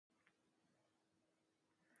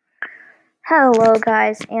Hello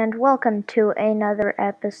guys and welcome to another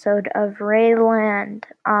episode of Rayland.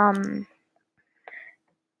 I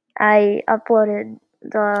uploaded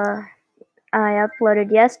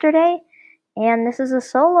yesterday and this is a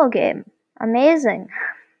solo game. Amazing.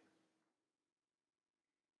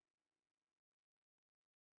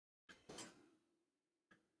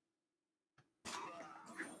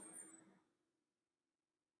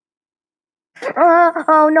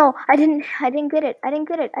 Oh no, I didn't get it. I didn't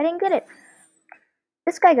get it.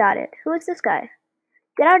 This guy got it. Who is this guy?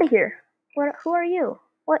 Get out of here. Who are you?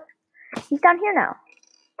 What? He's down here now.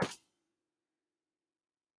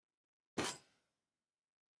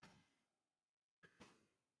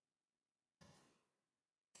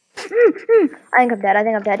 I think I'm dead. I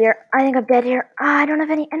think I'm dead here. I don't have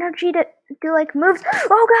any energy to do like moves.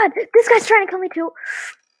 Oh god, this guy's trying to kill me too.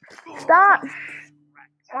 Stop.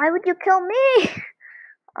 Why would you kill me?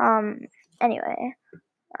 Anyway,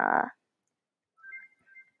 uh,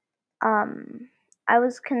 I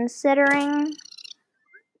was considering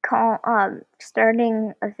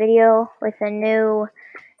starting a video with a new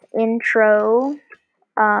intro.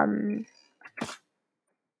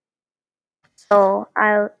 So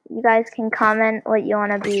you guys can comment what you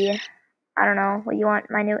want to be. I don't know what you want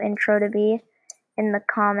my new intro to be in the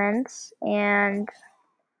comments, and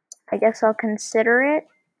I guess I'll consider it.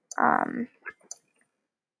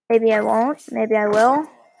 Maybe I won't. Maybe I will.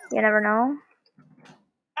 You never know.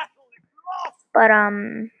 But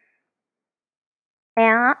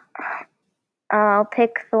yeah. I'll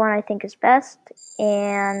pick the one I think is best,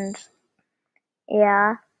 and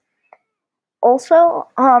yeah. Also,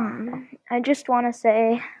 I just want to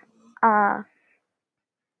say, I'm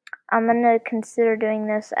gonna consider doing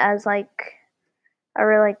this as like a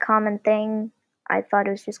really common thing. I thought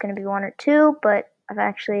it was just gonna be one or two, but I've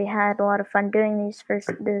actually had a lot of fun doing this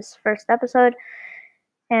first episode,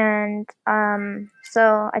 and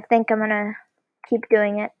so I think I'm gonna keep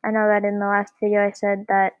doing it. I know that in the last video I said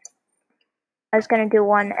that I was gonna do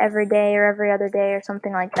one every day or every other day or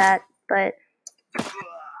something like that, but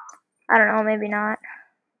I don't know, maybe not.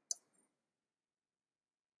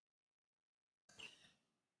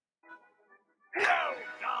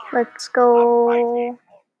 Let's go.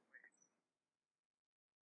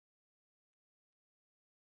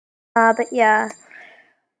 But yeah.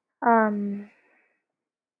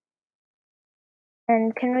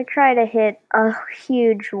 And can we try to hit a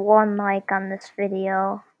huge 1 like on this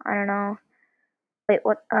video? I don't know. Wait,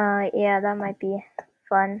 what? Yeah, that might be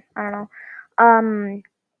fun. I don't know.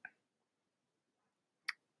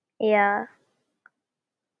 Yeah.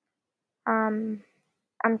 I'm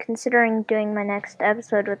considering doing my next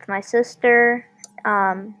episode with my sister.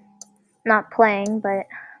 Not playing, but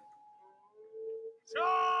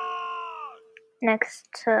next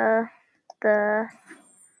to the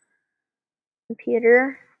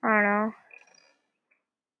computer. I don't know.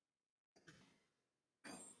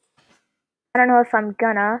 I don't know if I'm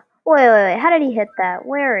gonna. Wait. How did he hit that?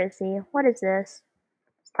 Where is he? What is this?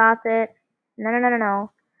 Stop it.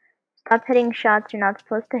 No. Stop hitting shots you're not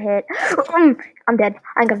supposed to hit. I'm dead.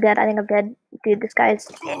 I think I'm dead. Dude, this guy's.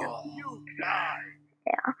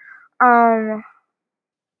 Yeah.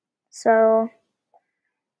 So.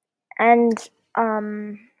 And,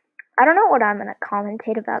 I don't know what I'm gonna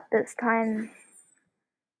commentate about this time.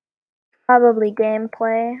 Probably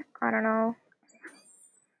gameplay. I don't know.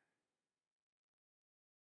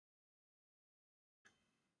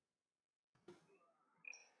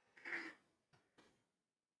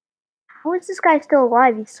 How is this guy still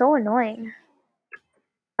alive? He's so annoying.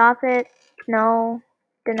 Stop it. No.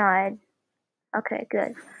 Denied. Okay,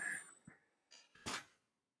 good.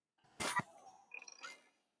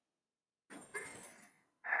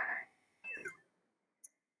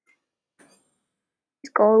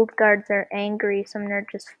 These gold guards are angry. Some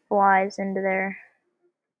nerd just flies into their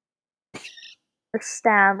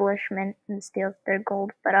establishment and steals their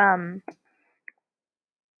gold. But, I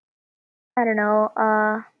don't know.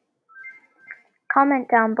 Comment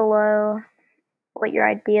down below what your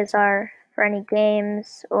ideas are for any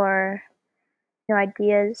games or new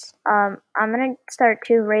ideas. I'm gonna start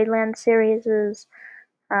 2 Raidland series. The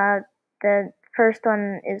first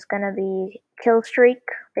one is gonna be kill streak.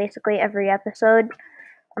 Basically every episode,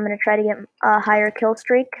 I'm gonna try to get a higher kill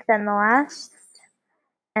streak than the last,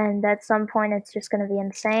 and at some point it's just gonna be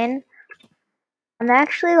insane. I'm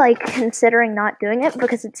actually like considering not doing it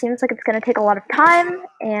because it seems like it's gonna take a lot of time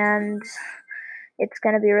and it's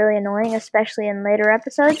gonna be really annoying, especially in later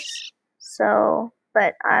episodes. So,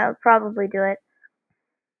 but I'll probably do it.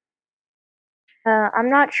 I'm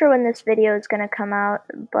not sure when this video is gonna come out,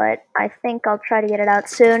 but I think I'll try to get it out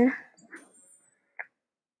soon.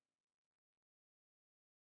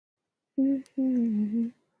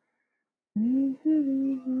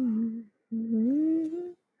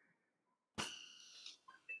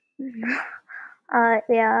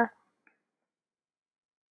 Yeah.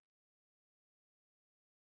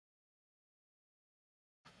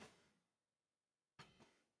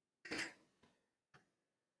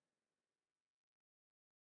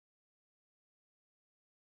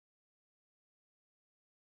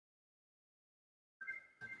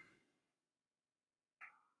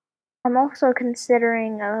 I'm also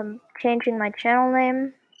considering changing my channel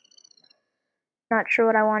name. Not sure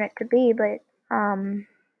what I want it to be, but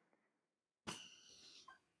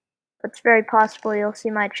it's very possible you'll see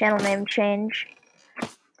my channel name change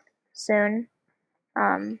soon.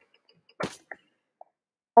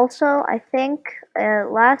 Also, I think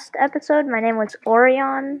last episode my name was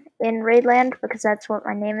Orion in Raidland because that's what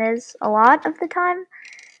my name is a lot of the time.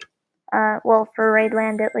 Well, for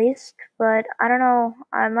Raidland at least, but I don't know.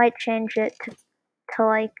 I might change it to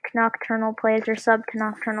like Nocturnal Plays or sub to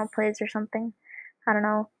Nocturnal Plays or something. I don't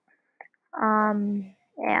know.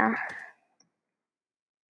 Yeah.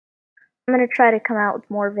 I'm gonna try to come out with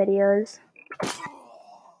more videos.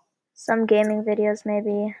 Some gaming videos,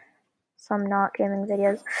 maybe. Some not gaming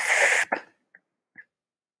videos.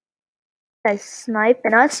 Guys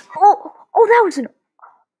sniping us. Oh, that was an.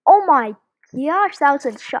 Oh my gosh, that was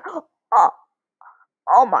a shot.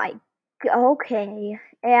 Oh my. Okay.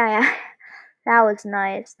 Yeah. That was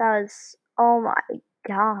nice. That was. Oh my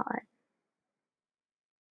god.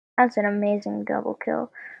 That's an amazing double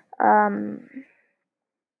kill.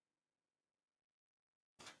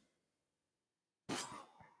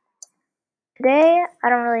 Today, I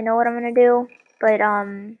don't really know what I'm gonna do, but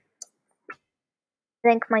I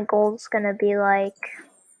think my goal's gonna be like.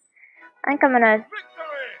 I think I'm gonna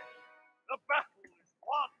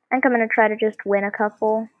try to just win a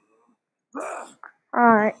couple.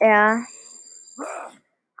 Yeah.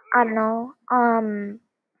 I don't know. I'm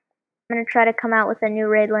gonna try to come out with a new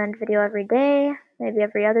Raidland video every day, maybe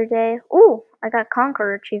every other day. Ooh, I got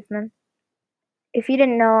Conqueror achievement. If you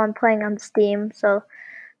didn't know, I'm playing on Steam, so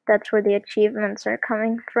that's where the achievements are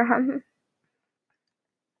coming from.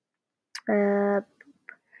 Yeah.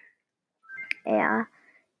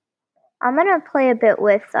 I'm gonna play a bit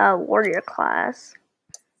with Warrior class,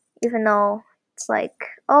 even though it's like,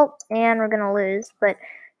 oh, and we're gonna lose, but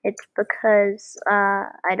it's because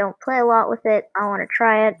I don't play a lot with it. I want to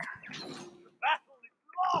try it.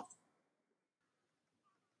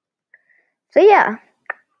 So yeah,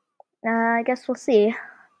 I guess we'll see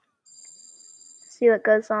what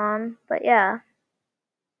goes on. But yeah.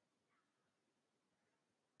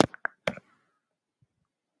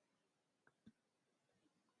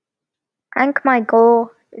 I think my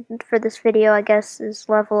goal for this video, I guess, is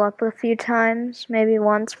level up a few times, maybe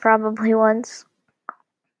once, probably once.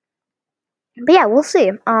 But yeah, we'll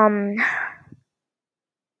see.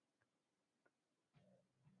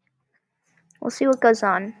 We'll see what goes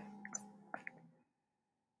on.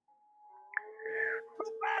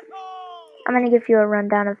 I'm gonna give you a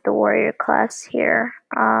rundown of the warrior class here.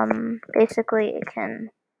 Basically,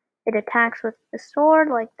 it attacks with the sword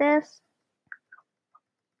like this.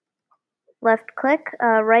 Left click,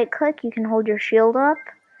 right click, you can hold your shield up.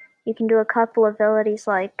 You can do a couple abilities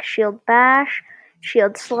like shield bash,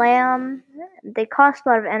 shield slam. They cost a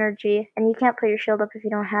lot of energy, and you can't put your shield up if you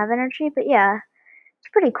don't have energy, but yeah, it's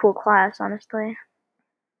a pretty cool class, honestly.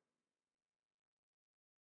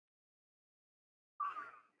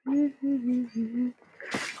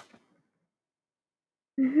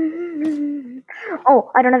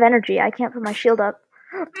 Oh, I don't have energy. I can't put my shield up.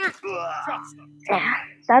 Yeah,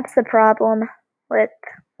 that's the problem with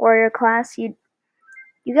warrior class. You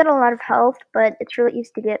get a lot of health, but it's really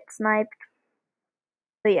easy to get sniped.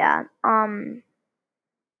 But yeah,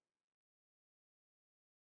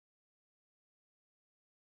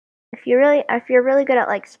 if you're really good at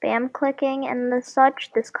like spam clicking and the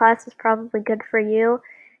such, this class is probably good for you.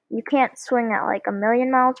 You can't swing at like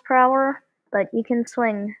 1,000,000 miles per hour, but you can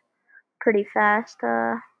swing pretty fast.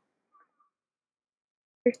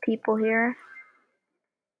 There's people here.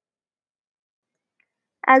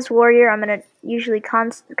 As warrior, I'm gonna usually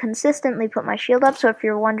consistently put my shield up. So if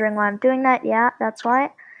you're wondering why I'm doing that, yeah, that's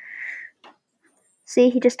why. See,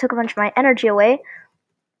 he just took a bunch of my energy away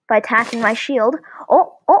by attacking my shield.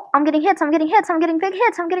 Oh, I'm getting hits. I'm getting hits. I'm getting big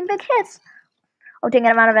hits. I'm getting big hits. Oh, dang it,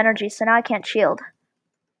 I'm out of energy, so now I can't shield.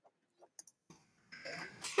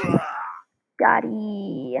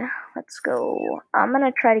 Gotti. Let's go. I'm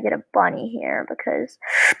gonna try to get a bunny here because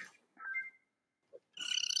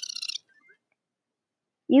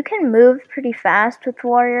You can move pretty fast with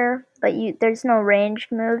warrior, but there's no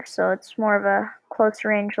ranged move, so it's more of a close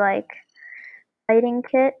range like fighting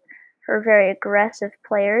kit for very aggressive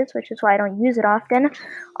players, which is why I don't use it often.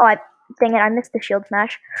 Oh, dang it, I missed the shield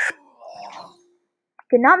smash.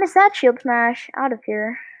 Did not miss that shield smash. Out of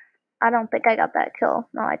here. I don't think I got that kill.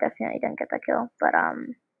 No, I definitely didn't get that kill, but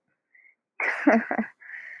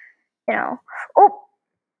you know. Oh,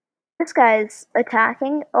 this guy's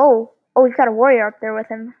attacking. Oh, we've got a warrior up there with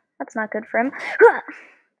him. That's not good for him.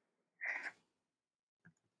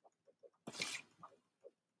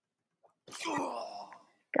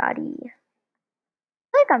 Got he. I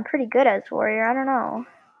feel like I'm pretty good as warrior. I don't know.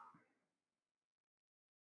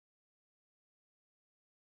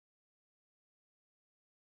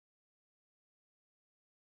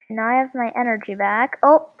 Now I have my energy back.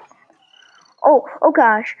 Oh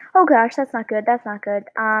gosh. Oh gosh, that's not good. That's not good.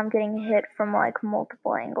 I'm getting hit from like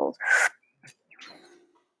multiple angles.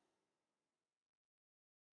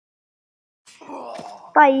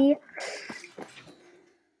 Bye.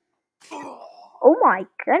 Oh my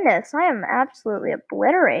goodness, I am absolutely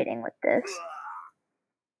obliterating with this.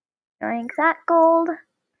 Doing that gold.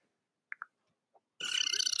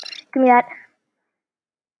 Give me that.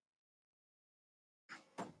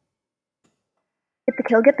 Get the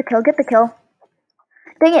kill, get the kill, get the kill.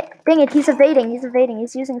 Dang it, he's evading,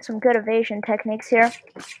 he's using some good evasion techniques here.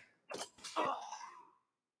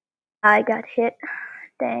 I got hit.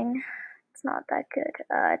 Dang, it's not that good.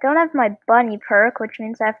 I don't have my bunny perk, which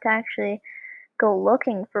means I have to actually go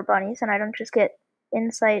looking for bunnies, and I don't just get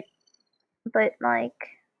insight, but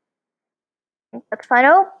like, that's fine.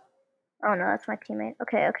 Oh no, that's my teammate.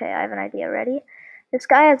 Okay, I have an idea. Ready? This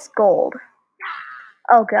guy has gold.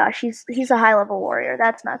 Oh gosh, he's a high level warrior.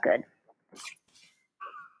 That's not good.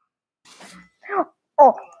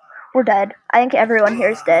 Oh, we're dead. I think everyone here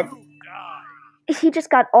is dead. He just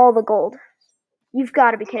got all the gold. You've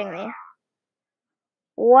got to be kidding me.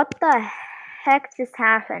 What the heck just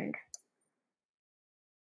happened?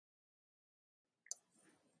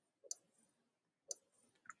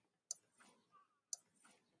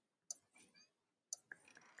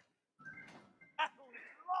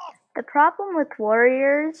 The problem with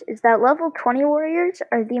warriors is that level 20 warriors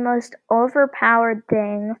are the most overpowered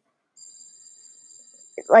thing.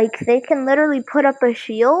 Like, they can literally put up a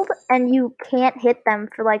shield and you can't hit them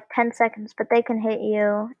for like 10 seconds, but they can hit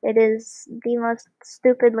you. It is the most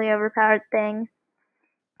stupidly overpowered thing.